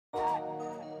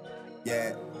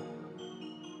Yeah.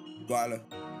 Gwalla,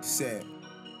 set,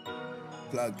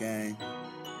 PluggGang,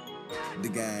 the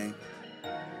gang.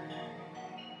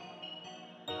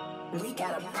 We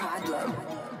got a problem.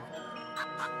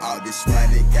 All this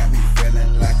money got me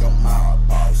feeling like a mob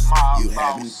boss. You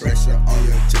having pressure on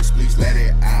your chest, please let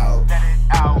it out.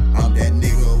 I'm that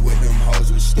nigga with them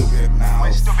hoes with stupid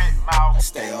mouths.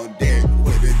 Stay on deck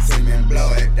with the team and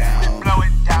blow it down.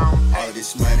 All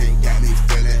this money got me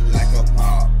feeling like a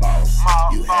mob boss.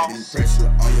 You having pressure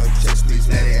on your chest, please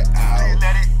let it out.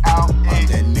 I'm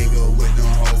that nigga with them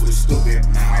hoes with stupid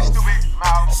mouths.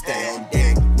 Stay on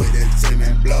deck with the team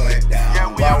and blow it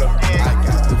down. I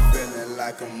got the feeling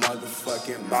like a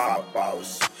motherfucking mob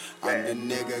boss. I'm the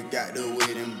nigga, got the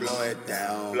weed and blow it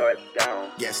down.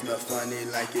 Guess not funny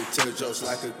like it tell jokes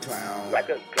like a clown.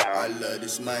 I love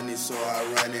this money, so I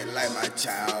run it like my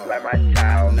child.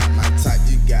 Not my type,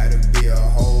 you gotta be a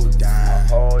whole dime.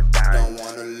 Don't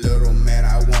want a little man,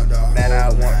 I want the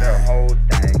whole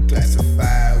thing.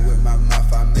 Classified with my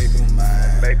mouth, I make 'em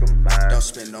mine. Don't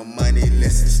spend no money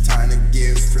unless it's time to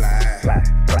get fly.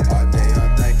 All day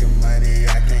I'm thinking money,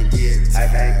 I can't get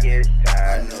tired.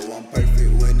 I know I'm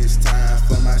perfect when it's time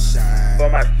for my shine.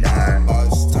 Now I'm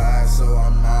boss tired, so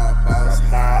I'm all boss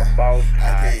high.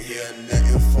 I can't hear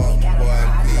nothing, fuck boy,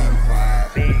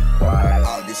 be quiet.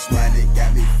 All this money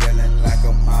got me feeling like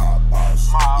a mob boss.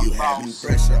 You having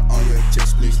pressure on your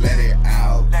chest, please let it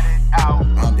out.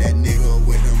 I'm that nigga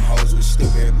with them hoes with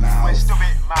stupid mouths.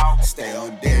 Stay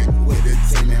on deck with the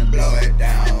team and blow it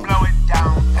down.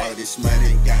 All this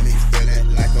money got me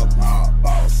feeling like a mob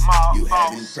boss. You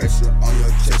having pressure on your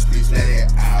chest, please let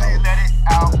it out.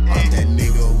 I'm that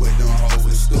nigga with them hoes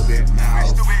with stupid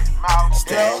mouths.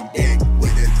 Stay on deck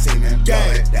with the team and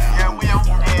blow it down.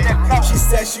 She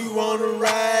said she wanna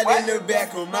ride in the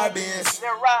back of my Benz.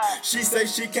 She say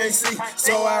she can't see,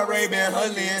 so I Ray-Ban her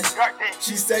lens.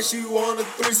 She said she want a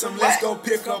threesome, let's go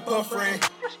pick up her friend.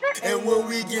 And when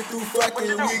we get through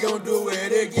fucking, we gon' do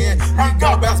it again. We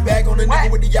gon' bounce back on the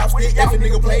nigga with the yacht stick. If a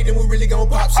nigga play, then we really gon'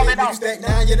 pop shit. Niggas stack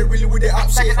 9, yeah, they really with the op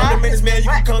shit. I'm the menace man, you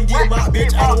can come get my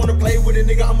bitch. I don't wanna play with a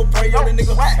nigga, I'ma pray on the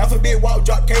nigga. Alphabet walk,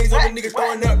 drop K's on the nigga,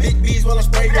 throwing up big B's while I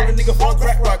spray on the nigga. For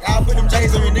crack rock, I'll put them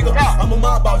J's on your nigga. I'm a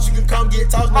mob boss, you can come get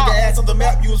tossed. Nigga ass on the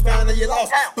map, you was found and you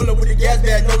lost. Pull up with the gas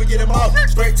bag, know we get them off.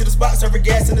 Straight to the spot, serving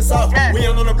gas in the sauce. We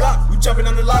ain't on the block, we jumping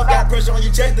on the loft. Got pressure on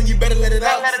your chest, then you better let it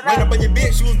out. Run up on your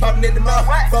bitch, she was popping at the mouth.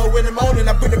 4 in the morning,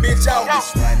 I put the bitch out.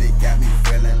 This money got me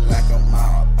feeling like a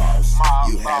mob boss.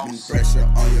 You having pressure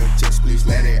on your chest, please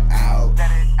let it out.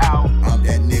 I'm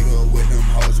that